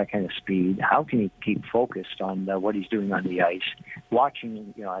he have that kind of speed? How can he keep focused on what he's doing on the ice,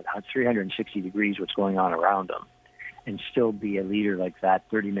 watching at 360 degrees what's going on around him, and still be a leader like that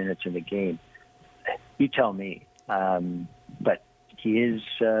 30 minutes in the game? You tell me. But he's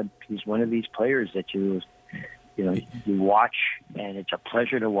one of these players that you watch, and it's a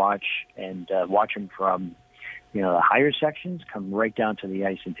pleasure to watch, and watch him from the higher sections, come right down to the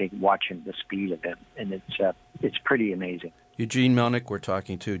ice and watch him, the speed of him, and it's pretty amazing. Eugene Melnyk, we're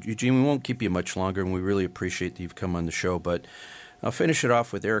talking to. Eugene, we won't keep you much longer, and we really appreciate that you've come on the show, but I'll finish it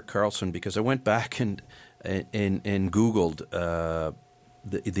off with Erik Karlsson, because I went back and Googled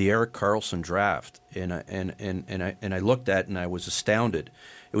the Erik Karlsson draft, and I looked at it and I was astounded.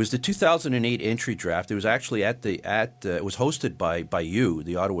 It was the 2008 entry draft. It was actually it was hosted by you,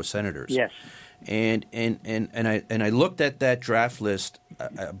 the Ottawa Senators. Yes. And I looked at that draft list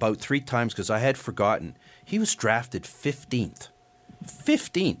about 3 times because I had forgotten. He was drafted 15th,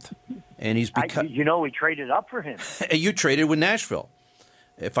 and he's become. We traded up for him. You traded with Nashville,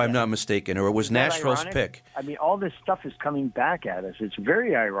 if I'm not mistaken, or it was Nashville's pick. I mean, all this stuff is coming back at us. It's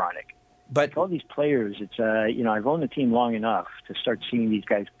very ironic. But all these players, it's I've owned the team long enough to start seeing these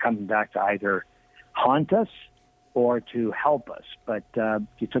guys coming back to either haunt us or to help us. But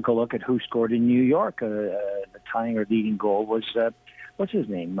you took a look at who scored in New York. The tying or leading goal was what's his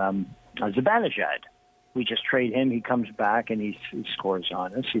name? Zibanejad. We just trade him. He comes back and he scores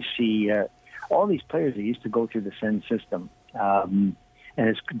on us. You see all these players that used to go through the Sens system, and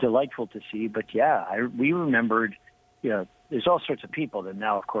it's delightful to see. But we remembered. There's all sorts of people that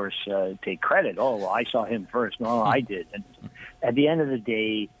now, of course, take credit. Oh, well, I saw him first. No, I did. And at the end of the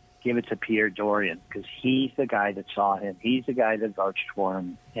day, give it to Pierre Dorion, because he's the guy that saw him. He's the guy that vouched for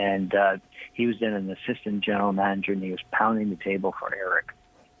him. And he was then an assistant general manager, and he was pounding the table for Eric.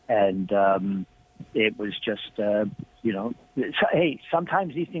 And it was just, hey,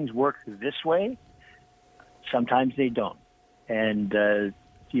 sometimes these things work this way. Sometimes they don't. And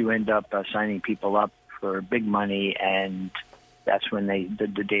you end up signing people up for big money, and that's when the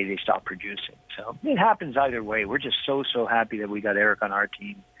day they stop producing. So it happens either way. We're just so happy that we got Eric on our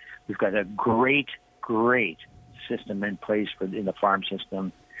team. We've got a great system in place in the farm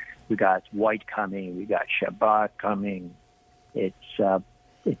system. We got White coming. We got Shabbat coming. It's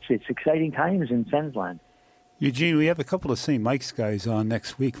exciting times in Sensland. Eugene, we have a couple of St. Mike's guys on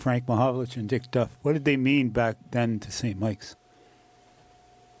next week, Frank Mahovlich and Dick Duff. What did they mean back then to St. Mike's?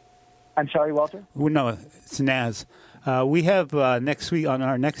 I'm sorry, Walter? Well, no, it's Naz. We have next week, on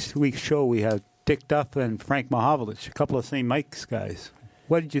our next week's show, we have Dick Duff and Frank Mahovlich, a couple of St. Mike's guys.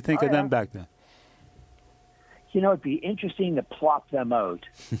 What did you think of them back then? It'd be interesting to plop them out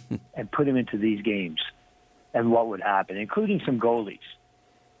and put them into these games and what would happen, including some goalies.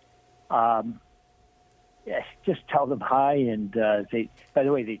 Just tell them hi, and by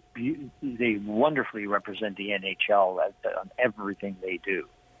the way, they wonderfully represent the NHL on everything they do.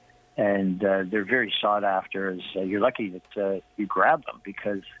 And they're very sought after. You're lucky that you grab them,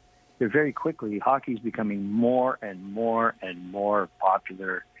 because they're very quickly, hockey's becoming more and more and more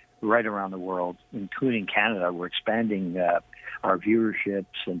popular right around the world, including Canada. We're expanding our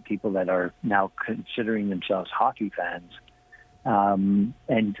viewerships and people that are now considering themselves hockey fans. And,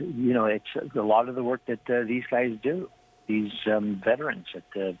 it's a lot of the work that these guys do, these veterans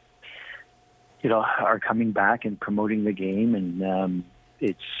that, are coming back and promoting the game, and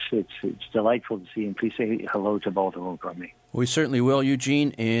it's delightful to see. And please say hello to both of them from me. We certainly will,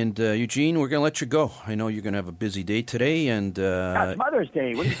 Eugene. And Eugene, we're going to let you go. I know you're going to have a busy day today. And it's Mother's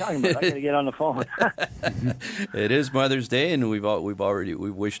Day. What are you talking about? I got to get on the phone. It is Mother's Day, and we've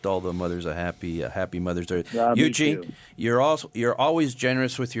wished all the mothers a happy Mother's Day. Eugene, you're always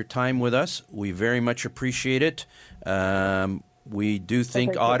generous with your time with us. We very much appreciate it. We do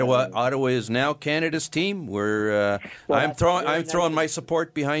think Ottawa is now Canada's team. I'm throwing my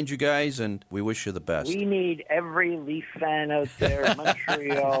support behind you guys, and we wish you the best. We need every Leaf fan out there,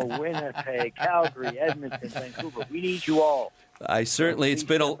 Montreal, Winnipeg, Calgary, Edmonton, Vancouver. We need you all. It's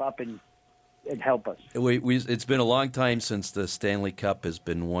been up and help us. It's been a long time since the Stanley Cup has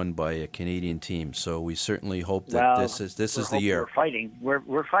been won by a Canadian team, so we certainly hope that this is the year. We're fighting.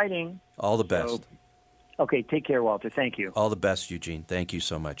 We're fighting. All the best. Okay, take care, Walter. Thank you. All the best, Eugene. Thank you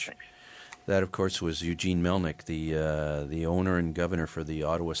so much. Thanks. That, of course, was Eugene Melnyk, the owner and governor for the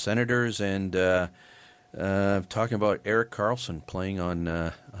Ottawa Senators, and talking about Erik Karlsson playing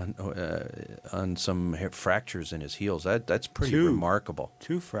on some fractures in his heels. That's pretty remarkable.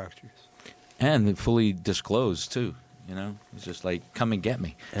 2 fractures, and fully disclosed too. It's just like, come and get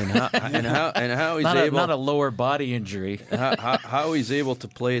me. And how he's not a lower body injury. how he's able to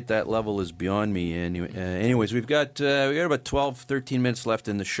play at that level is beyond me. And anyways, we got about 12, 13 minutes left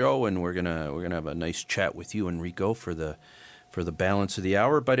in the show, and we're gonna have a nice chat with you, Enrico, for the balance of the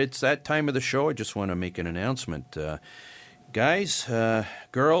hour. But it's that time of the show. I just want to make an announcement, guys,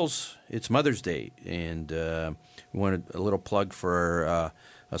 girls. It's Mother's Day, and we wanted a little plug for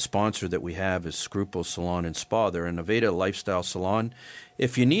a sponsor that we have is Scruples Salon and Spa. They're a Nevada lifestyle salon.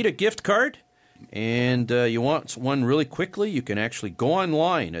 If you need a gift card and you want one really quickly, you can actually go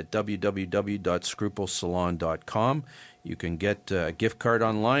online at www.scruplesalon.com. You can get a gift card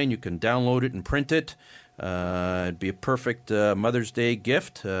online. You can download it and print it. It'd be a perfect Mother's Day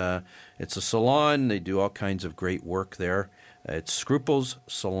gift. It's a salon. They do all kinds of great work there. It's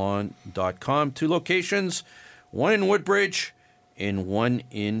scruplesalon.com. 2 locations, one in Woodbridge and one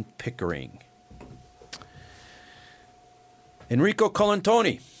in Pickering. Enrico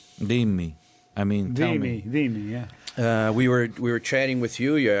Colantoni. Dimmi, yeah. We were chatting with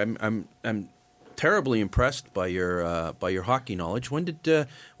you. I'm terribly impressed by your hockey knowledge. When did you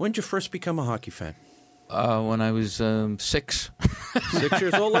first become a hockey fan? When I was 6. 6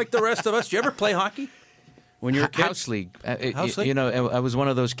 years old, like the rest of us. Did you ever play hockey when you were a kid? House league. House league? You know, I was one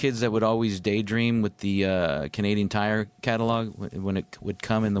of those kids that would always daydream with the Canadian Tire catalog when it would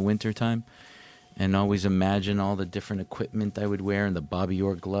come in the wintertime, and always imagine all the different equipment I would wear and the Bobby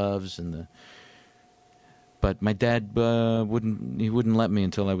Orr gloves and the. But my dad wouldn't let me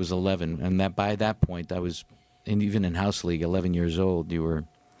until I was 11, and by that point I was, and even in house league, 11 years old, you were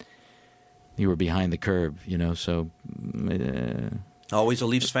behind the curve, you know. So always a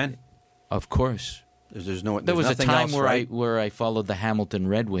Leafs fan? Of course. There was a time else, where I followed the Hamilton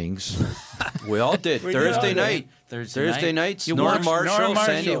Red Wings. We all did. Thursday night. Thursday nights. Norm Marshall,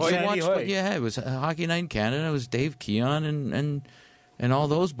 Sandy Hoyt. Yeah, it was a hockey night in Canada. It was Dave Keon and all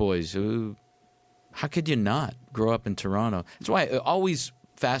those boys. How could you not grow up in Toronto? That's why it always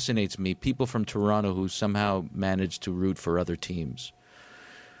fascinates me, people from Toronto who somehow manage to root for other teams.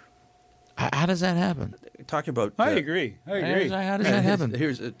 How does that happen? Talking about, I agree. How does that happen?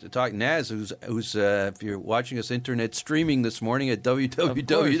 Here's talking Naz, who's if you're watching us internet streaming this morning at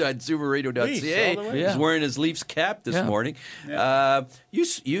www.zoomerradio.ca, he's wearing his Leafs cap this morning. Yeah.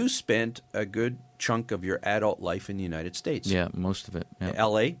 You spent a good chunk of your adult life in the United States. Yeah, most of it. Yeah.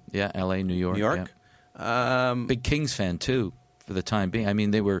 L.A. Yeah, L.A., New York. Yeah. Big Kings fan too, for the time being. I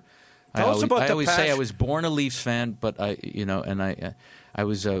mean, they were. Tell us about I always say I was born a Leafs fan, but I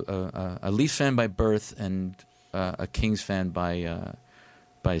was a Leafs fan by birth and a Kings fan by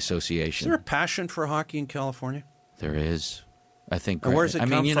association. Is there a passion for hockey in California? There is. I think. And where's it come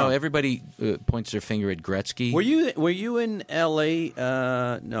from? You know, everybody points their finger at Gretzky. Were you in L.A.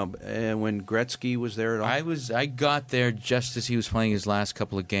 When Gretzky was there at all? I got there just as he was playing his last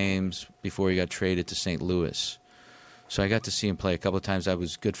couple of games before he got traded to St. Louis. So I got to see him play a couple of times. I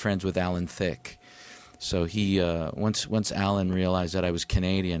was good friends with Alan Thicke. So he once Alan realized that I was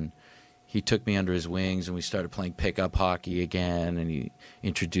Canadian, he took me under his wings and we started playing pickup hockey again. And he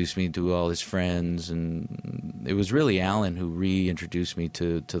introduced me to all his friends, and it was really Alan who reintroduced me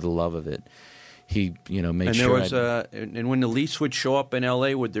to the love of it. He made sure. And there was and when the Leafs would show up in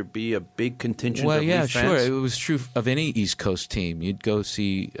L.A., would there be a big contingent of Leafs fans? Well, yeah, sure. It was true of any East Coast team. You'd go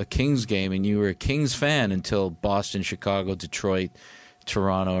see a Kings game, and you were a Kings fan until Boston, Chicago, Detroit,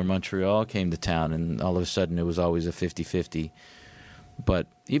 Toronto, or Montreal came to town, and all of a sudden it was always a 50-50. But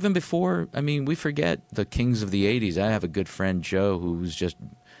even before, I mean, we forget the Kings of the 80s. I have a good friend, Joe, who was just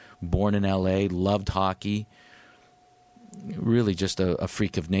born in L.A., loved hockey. Really just a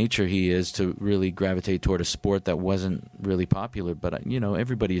freak of nature he is to really gravitate toward a sport that wasn't really popular. But,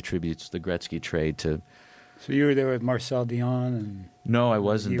 everybody attributes the Gretzky trade to... So you were there with Marcel Dion? And no, I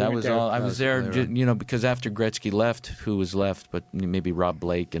wasn't. That was all. I was there, because after Gretzky left, who was left? But maybe Rob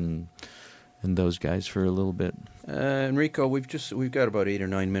Blake and those guys for a little bit. Enrico, we've got about 8 or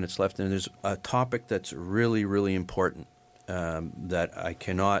 9 minutes left, and there's a topic that's really, really important. That I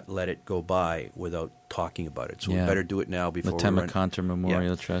cannot let it go by without talking about it. So we better do it now before the Temaconter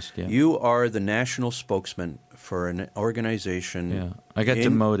Memorial Trust. Yeah. You are the national spokesman for an organization. Yeah, I got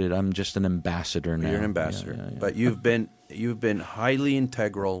demoted. I'm just an ambassador now. You're an ambassador, but you've been highly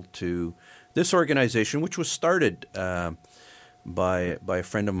integral to this organization, which was started by a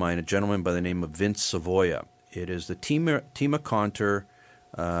friend of mine, a gentleman by the name of Vince Savoia. It is the Temaconter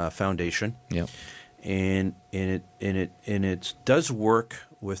Foundation. Yeah. And it does work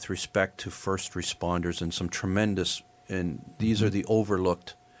with respect to first responders and some tremendous, and these are the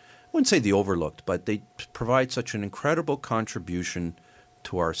overlooked, I wouldn't say the overlooked, but they provide such an incredible contribution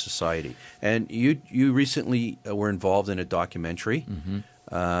to our society. And you recently were involved in a documentary.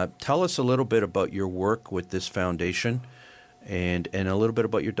 Mm-hmm. Tell us a little bit about your work with this foundation and a little bit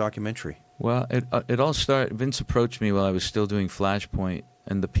about your documentary. Well, it all started, Vince approached me while I was still doing Flashpoint.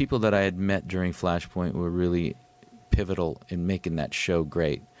 And the people that I had met during Flashpoint were really pivotal in making that show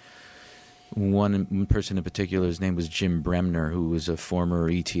great. One person in particular, his name was Jim Bremner, who was a former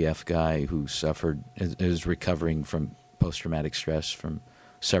ETF guy who is recovering from post-traumatic stress from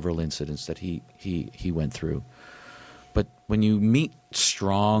several incidents that he went through. But when you meet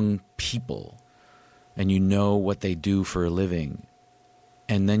strong people and you know what they do for a living,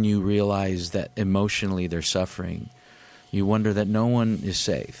 and then you realize that emotionally they're suffering, you wonder that no one is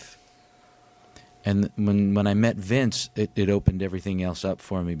safe. And when I met Vince, it opened everything else up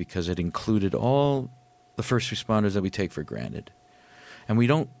for me because it included all the first responders that we take for granted. And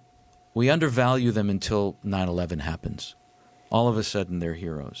we undervalue them until 9/11 happens. All of a sudden they're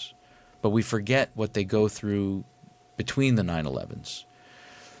heroes. But we forget what they go through between the 9/11s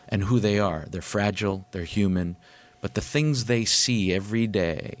and who they are. They're fragile, they're human, but the things they see every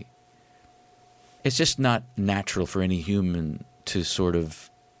day, it's just not natural for any human to sort of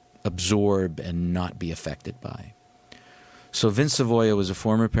absorb and not be affected by. So Vince Savoia was a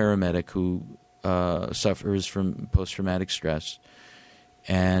former paramedic who suffers from post-traumatic stress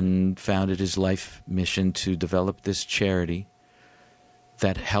and founded his life mission to develop this charity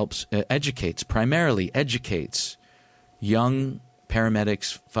that helps, primarily educates young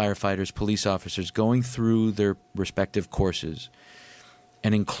paramedics, firefighters, police officers going through their respective courses,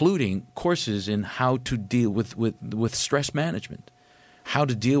 and including courses in how to deal with stress management, how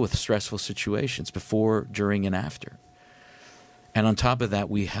to deal with stressful situations before, during, and after. And on top of that,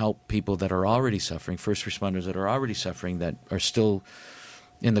 we help people that are already suffering, first responders that are already suffering, that are still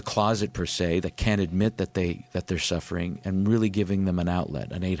in the closet per se, that can't admit that they're suffering, and really giving them an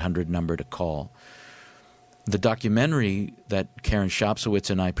outlet, an 800 number to call. The documentary that Karen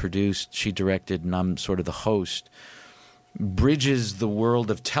Shopsowitz and I produced, she directed, and I'm sort of the host, bridges the world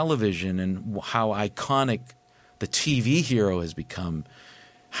of television and how iconic the TV hero has become,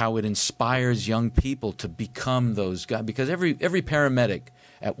 how it inspires young people to become those guys. Because every paramedic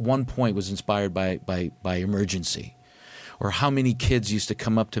at one point was inspired by emergency. Or how many kids used to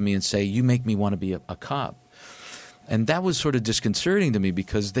come up to me and say, "You make me want to be a cop." And that was sort of disconcerting to me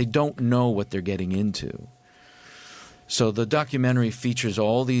because they don't know what they're getting into. So the documentary features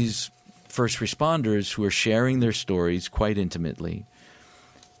all these first responders who are sharing their stories quite intimately.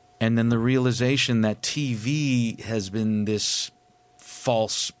 And then the realization that TV has been this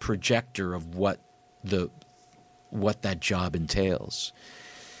false projector of what that job entails.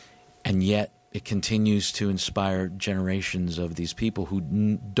 And yet it continues to inspire generations of these people who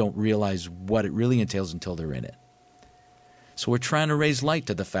don't realize what it really entails until they're in it. So we're trying to raise light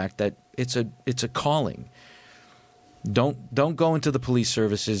to the fact that it's a calling. Don't go into the police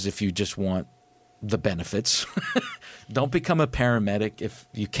services if you just want the benefits. Don't become a paramedic if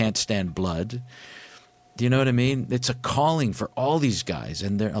you can't stand blood. Do you know what I mean? It's a calling for all these guys,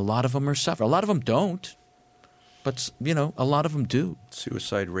 and a lot of them are suffering. A lot of them don't. But, a lot of them do.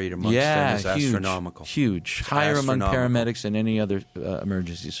 Suicide rate amongst them is astronomical. Huge. Higher among paramedics than any other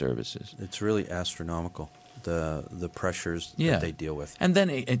emergency services. It's really astronomical, the pressures that they deal with. And then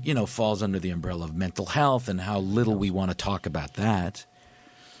it falls under the umbrella of mental health and how little we want to talk about that.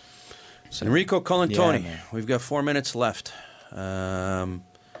 So, Enrico Colantoni, we've got 4 minutes left.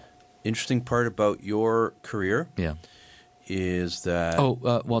 Interesting part about your career. Yeah. Is that...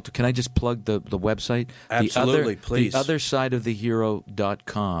 Walter, can I just plug the website? Absolutely, please. The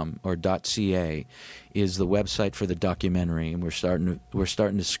othersideofthehero.com or .ca is the website for the documentary, and we're starting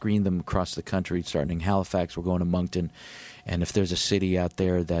to screen them across the country, starting in Halifax. We're going to Moncton. And if there's a city out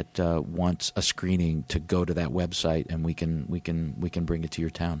there that wants a screening, to go to that website, and we can bring it to your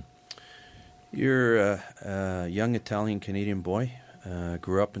town. You're a young Italian-Canadian boy,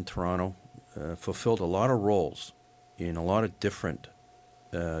 grew up in Toronto, fulfilled a lot of roles in a lot of different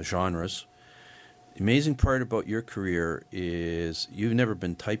genres. The amazing part about your career is you've never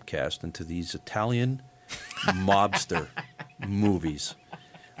been typecast into these Italian mobster movies.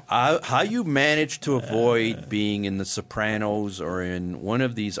 How you managed to avoid being in The Sopranos or in one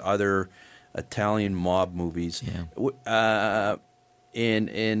of these other Italian mob movies? Yeah. And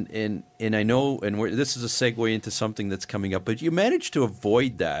I know, this is a segue into something that's coming up, but you managed to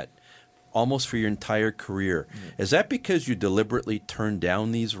avoid that almost for your entire career. Is that because you deliberately turned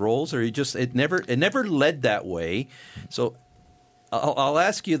down these roles, or it never led that way? So I'll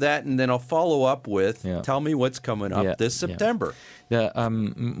ask you that, and then I'll follow up with tell me what's coming up this September.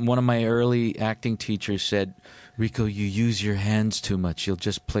 One of my early acting teachers said, "Rico, you use your hands too much. You'll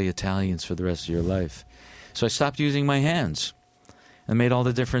just play Italians for the rest of your life." So I stopped using my hands, and made all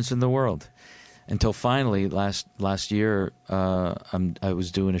the difference in the world. Until finally, last year, I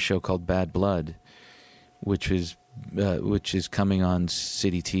was doing a show called Bad Blood, which is coming on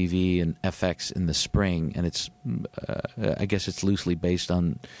City TV and FX in the spring, and it's I guess it's loosely based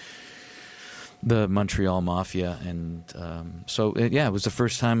on the Montreal Mafia, and it was the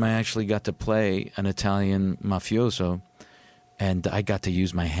first time I actually got to play an Italian mafioso, and I got to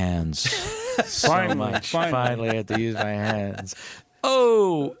use my hands so much. Finally, I had to use my hands.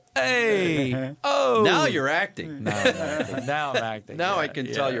 Oh, hey, oh! Now you're acting. Now I'm acting. Now I can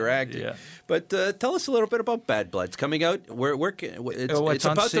tell you're acting. Yeah. But tell us a little bit about Bad Blood. It's coming out. It's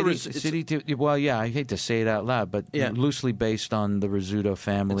on about City. Well, yeah, I hate to say it out loud, but loosely based on the Rizzuto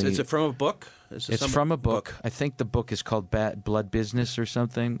family. Is it from a book? It's from a book. I think the book is called Bad Blood Business or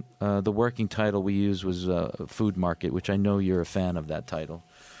something. The working title we used was Food Market, which I know you're a fan of that title,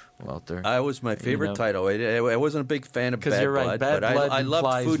 Walter. That was my favorite title. I wasn't a big fan of Bad you're right. Blood, Bad but Blood I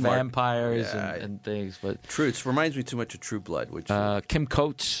loved Food Market. Vampires and things. But True, it reminds me too much of True Blood. Which Kim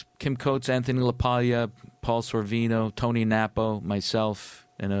Coates, Anthony LaPaglia, Paul Sorvino, Tony Napo, myself,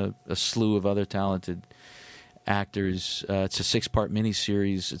 and a slew of other talented actors. It's a 6-part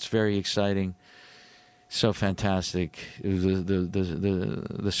miniseries. It's very exciting. So fantastic.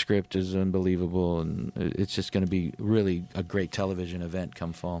 The script is unbelievable, and it's just going to be really a great television event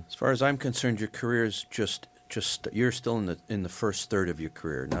come fall. As far as I'm concerned, your career is just you're still in the first third of your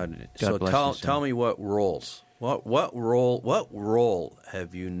career. So tell me what roles. What role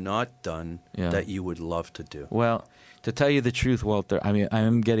have you not done that you would love to do? Well, to tell you the truth, Walter, I mean, I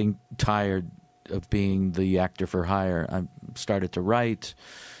am getting tired of being the actor for hire. I've started to write.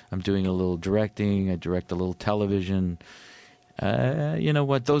 I'm doing a little directing. I direct a little television. You know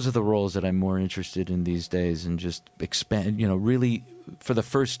what? Those are the roles that I'm more interested in these days, and just expand. You know, really, for the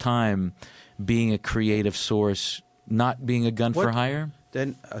first time, being a creative source, not being a gun for hire.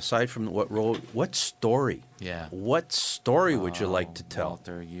 Then, aside from what role, what story? Yeah. What story would you like to tell?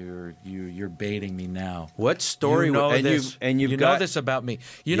 Walter, you're baiting me now. What story? You know this. You know this about me.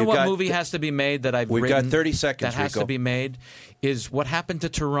 You know what movie has to be made that I've written? We've got 30 seconds, that has to be made is what happened to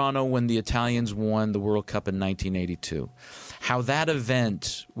Toronto when the Italians won the World Cup in 1982. How that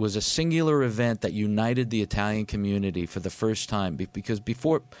event was a singular event that united the Italian community for the first time. Because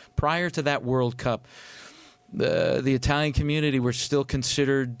prior to that World Cup, the Italian community were still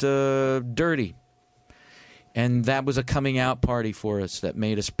considered dirty. And that was a coming out party for us that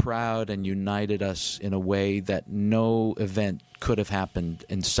made us proud and united us in a way that no event could have happened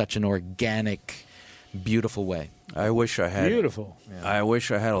in such an organic, beautiful way. I wish I had beautiful. Yeah. I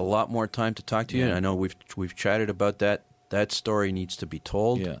wish I had a lot more time to talk to you. I know we've chatted about that. That story needs to be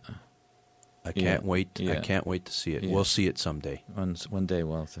told. Yeah. I can't wait. Yeah. I can't wait to see it. Yeah. We'll see it someday. One day,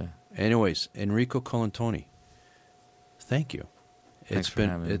 Walter. Anyways, Enrico Colantoni, thank you. Thanks for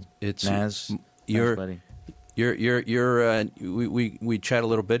having me. It's Naz. Thanks, buddy. We chat a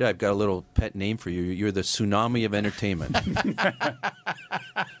little bit. I've got a little pet name for you. You're the tsunami of entertainment.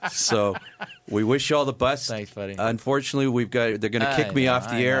 So we wish you all the best. Thanks, buddy. Unfortunately, they're going to kick me off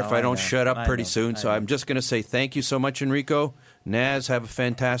the air if I don't shut up pretty soon. So I'm just going to say thank you so much, Enrico. Naz, have a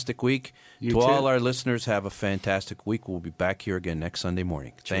fantastic week. To all our listeners, have a fantastic week. We'll be back here again next Sunday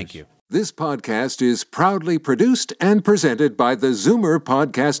morning. Cheers. Thank you. This podcast is proudly produced and presented by the Zoomer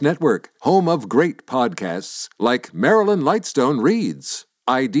Podcast Network, home of great podcasts like Marilyn Lightstone Reads,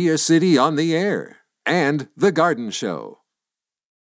 Idea City on the Air, and The Garden Show.